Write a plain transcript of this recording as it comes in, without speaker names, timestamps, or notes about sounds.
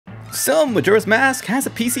So, Majora's Mask has a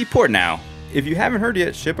PC port now. If you haven't heard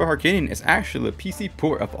yet, Ship of Arcadian is actually a PC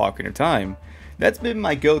port of Ocarina of Time. That's been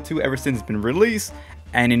my go-to ever since it's been released,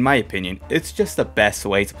 and in my opinion, it's just the best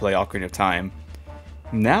way to play Ocarina of Time.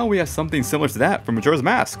 Now we have something similar to that for Majora's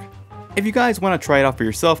Mask. If you guys want to try it out for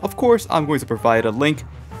yourself, of course I'm going to provide a link.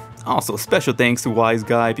 Also, special thanks to Wise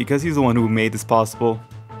Guy because he's the one who made this possible.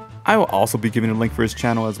 I will also be giving a link for his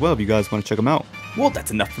channel as well if you guys want to check him out. Well,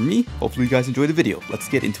 that's enough for me. Hopefully you guys enjoy the video. Let's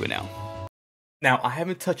get into it now. Now, I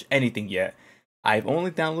haven't touched anything yet. I've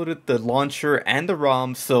only downloaded the launcher and the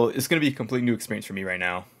ROM, so it's going to be a completely new experience for me right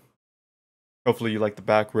now. Hopefully you like the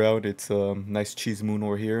background. It's a nice cheese moon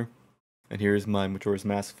over here. And here's my Majora's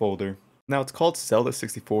Mask folder. Now, it's called Zelda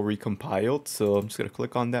 64 Recompiled, so I'm just going to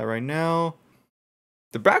click on that right now.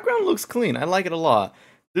 The background looks clean. I like it a lot.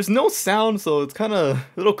 There's no sound, so it's kind of a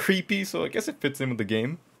little creepy, so I guess it fits in with the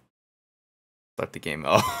game. Start the game.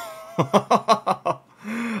 Oh,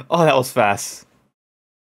 oh, that was fast.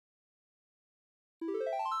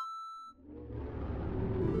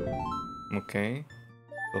 Okay.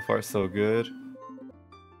 So far, so good.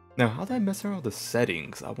 Now, how do I mess around with the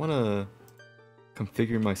settings? I want to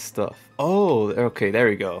configure my stuff. Oh, okay, there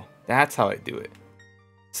we go. That's how I do it.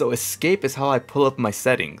 So escape is how I pull up my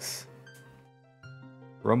settings.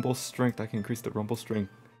 Rumble strength, I can increase the rumble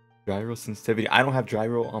strength. Gyro sensitivity, I don't have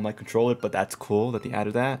gyro on my controller, but that's cool that they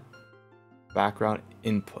added that. Background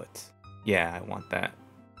input, yeah, I want that.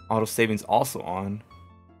 Auto saving's also on.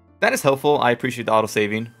 That is helpful, I appreciate the auto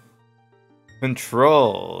saving.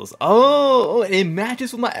 Controls, oh, it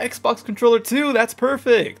matches with my Xbox controller too, that's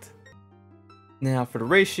perfect. Now for the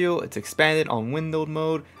ratio, it's expanded on windowed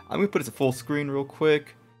mode. I'm gonna put it to full screen real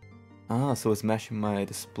quick. Ah, so it's matching my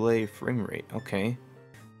display frame rate, okay.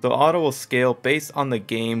 The auto will scale based on the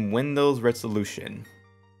game Windows resolution.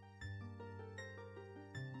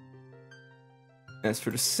 As for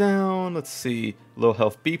the sound, let's see. Low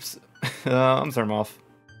health beeps. I'm turning them off.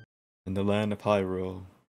 In the land of Hyrule,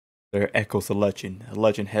 there echoes a legend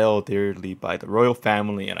held dearly by the royal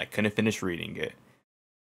family, and I couldn't finish reading it.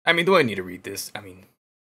 I mean, do I need to read this? I mean,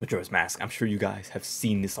 Majora's Mask, I'm sure you guys have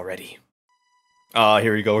seen this already.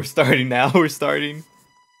 Here we go, we're starting now, we're starting.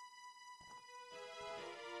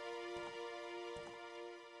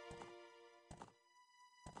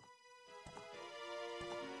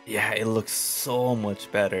 Yeah, it looks so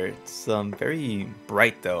much better. It's very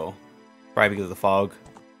bright though. Probably because of the fog.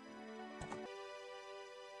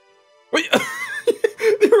 Wait,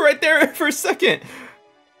 they were right there for a second.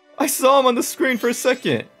 I saw them on the screen for a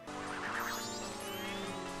second.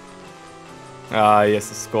 Ah, yes,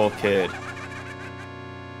 the Skull Kid.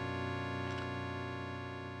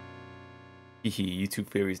 Hehe, YouTube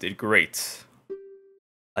fairies did great.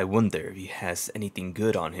 I wonder if he has anything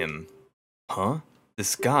good on him. Huh?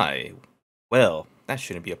 This guy? Well, that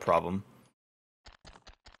shouldn't be a problem.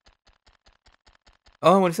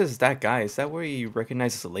 Oh, when it says that guy, is that where he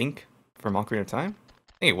recognizes Link from Ocarina of Time?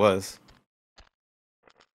 I think it was.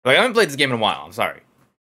 Like, I haven't played this game in a while, I'm sorry.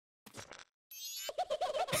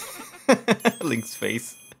 Link's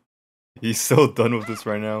face. He's so done with this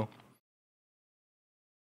right now.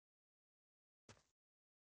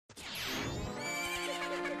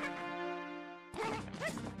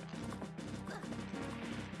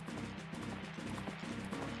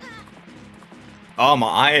 Oh, my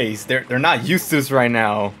eyes. They're not used to this right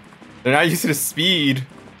now. They're not used to the speed.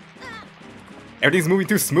 Everything's moving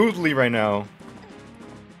too smoothly right now.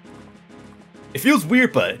 It feels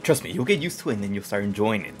weird, but trust me, you'll get used to it and then you'll start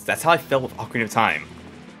enjoying it. That's how I felt with Ocarina of Time.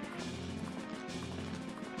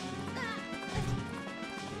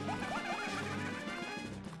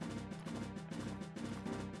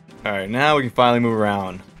 Alright, now we can finally move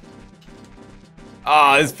around.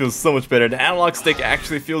 Ah, this feels so much better. The analog stick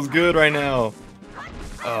actually feels good right now.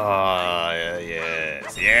 Oh,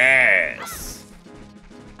 yes, yes.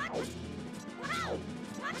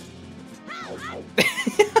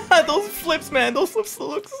 Those flips, man, those flips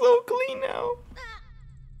look so clean now.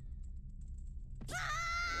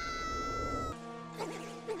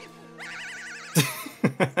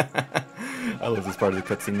 I love this part of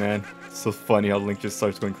the cutscene, man. It's so funny how Link just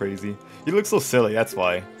starts going crazy. He looks so silly, that's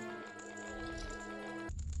why.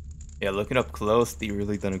 Yeah, looking up close, they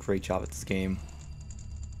really done a great job at this game.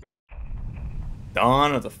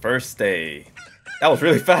 Dawn of the first day. That was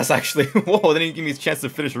really fast, actually. Whoa, they didn't give me a chance to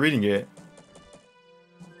finish reading it.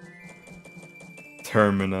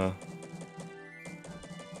 Termina.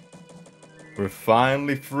 We're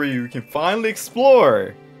finally free. We can finally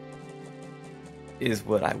explore. Is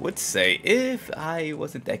what I would say if I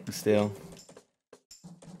wasn't Deku still.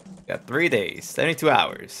 Got 3 days, 72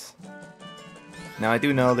 hours. Now I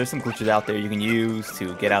do know there's some glitches out there you can use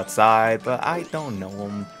to get outside, but I don't know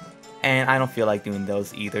them. And I don't feel like doing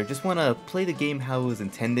those either. Just want to play the game how it was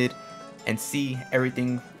intended and see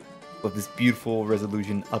everything with this beautiful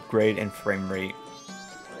resolution upgrade and frame rate.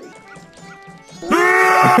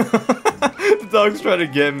 The dog's trying to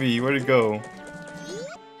get me. Where'd it go?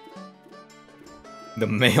 The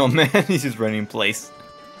mailman, he's just running in place.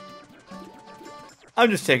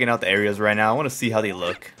 I'm just checking out the areas right now. I want to see how they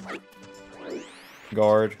look.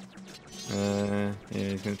 Guard. Yeah,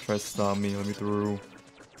 he's gonna try to stop me. Let me through.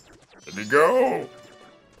 Let me go!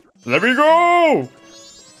 Let me go!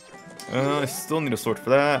 I still need a sword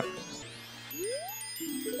for that.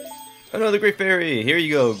 Another Great Fairy. Here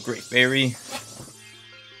you go, Great Fairy.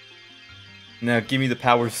 Now give me the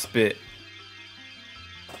power spit.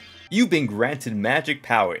 You've been granted magic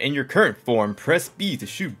power. In your current form, press B to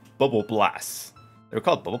shoot bubble blasts. They're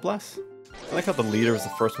called bubble blasts? I like how the leader was the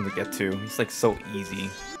first one to get to. He's like so easy.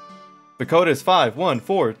 The code is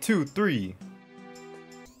 51423.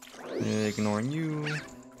 Ignoring you.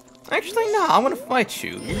 Actually, no, I want to fight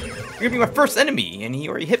you. You're gonna be my first enemy, and he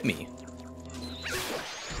already hit me.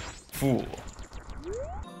 Fool.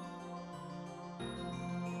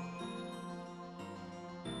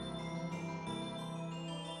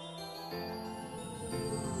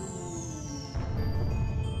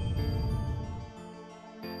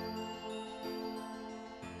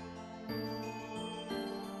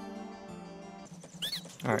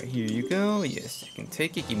 Alright, here you go. Yes, you can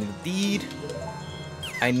take it. Give me the deed.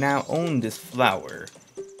 I now own this flower.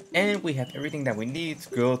 And we have everything that we need to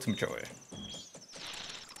go to Majora.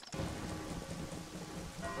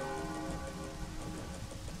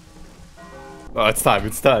 Oh, it's time,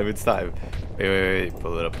 it's time, it's time. Wait.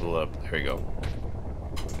 Pull it up, pull it up. There we go.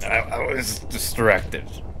 I was distracted.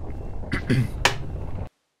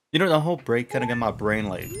 You know, the whole break kind of got my brain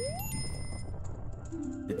like...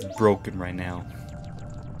 It's broken right now.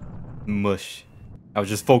 Mush. I was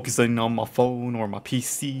just focusing on my phone or my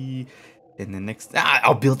PC. And the next...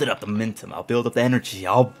 I'll build it up, the momentum. I'll build up the energy.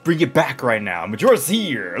 I'll bring it back right now. Majora's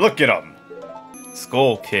here. Look at him.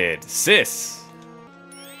 Skull Kid. Sis.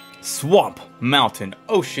 Swamp. Mountain.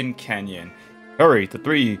 Ocean. Canyon. Hurry, the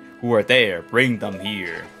three who are there. Bring them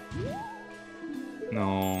here.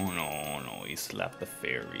 No. He slapped the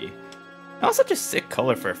fairy. That was such a sick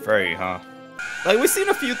color for a fairy, huh? Like, we've seen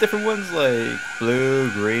a few different ones, like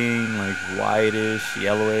blue, green, like whitish,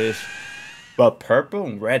 yellowish. But purple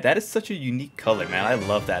and red, that is such a unique color, man. I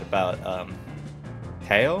love that about,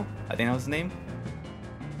 Tail? I think that was his name.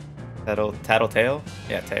 Tattletale?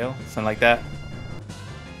 Yeah, Tail. Something like that.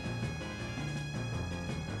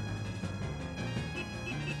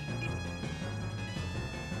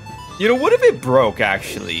 You know, what if it broke,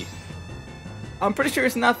 actually? I'm pretty sure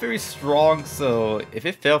it's not very strong, so if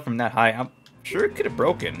it fell from that high, I'm sure it could have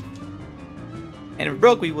broken. And if it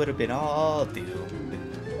broke, we would have been all doomed.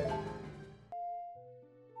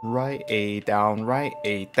 Right A down, right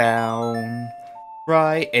A down.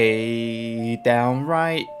 Right A down,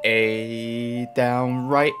 right A down,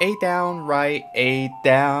 right A down, right A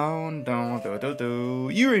down. Do.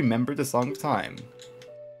 You remember the song Time.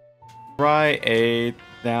 Right A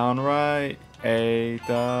down, right A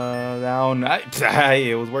down.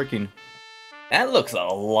 It was working. That looks a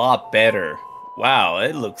lot better. Wow,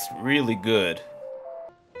 it looks really good.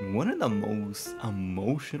 One of the most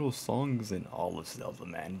emotional songs in all of Zelda,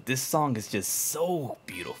 man. This song is just so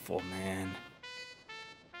beautiful, man.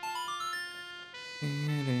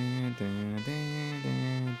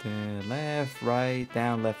 Left, right,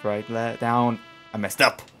 down, left, right, left, down. I messed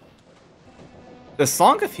up. The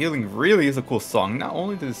Song of Healing really is a cool song. Not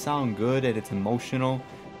only does it sound good and it's emotional,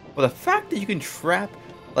 but the fact that you can trap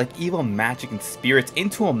like evil magic and spirits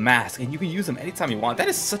into a mask and you can use them anytime you want, that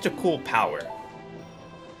is such a cool power.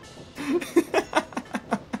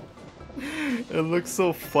 It looks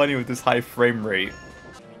so funny with this high frame rate.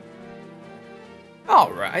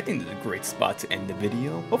 Alright, I think this is a great spot to end the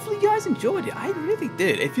video. Hopefully you guys enjoyed it. I really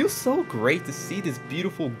did. It feels so great to see this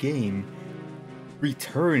beautiful game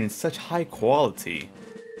return in such high quality.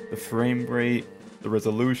 The frame rate, the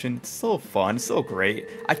resolution, it's so fun, it's so great.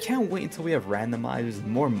 I can't wait until we have randomizers and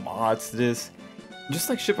more mods to this. Just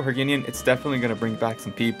like Ship of Herginian, it's definitely going to bring back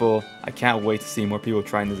some people. I can't wait to see more people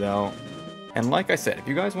trying this out. And like I said, if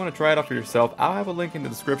you guys want to try it out for yourself, I'll have a link in the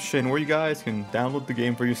description where you guys can download the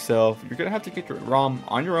game for yourself. You're going to have to get your ROM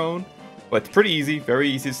on your own, but it's pretty easy, very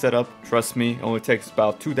easy to set up. Trust me, it only takes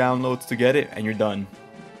about 2 downloads to get it and you're done.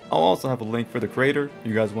 I'll also have a link for the creator if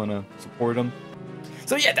you guys want to support him.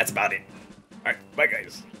 So yeah, that's about it. Alright, bye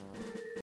guys.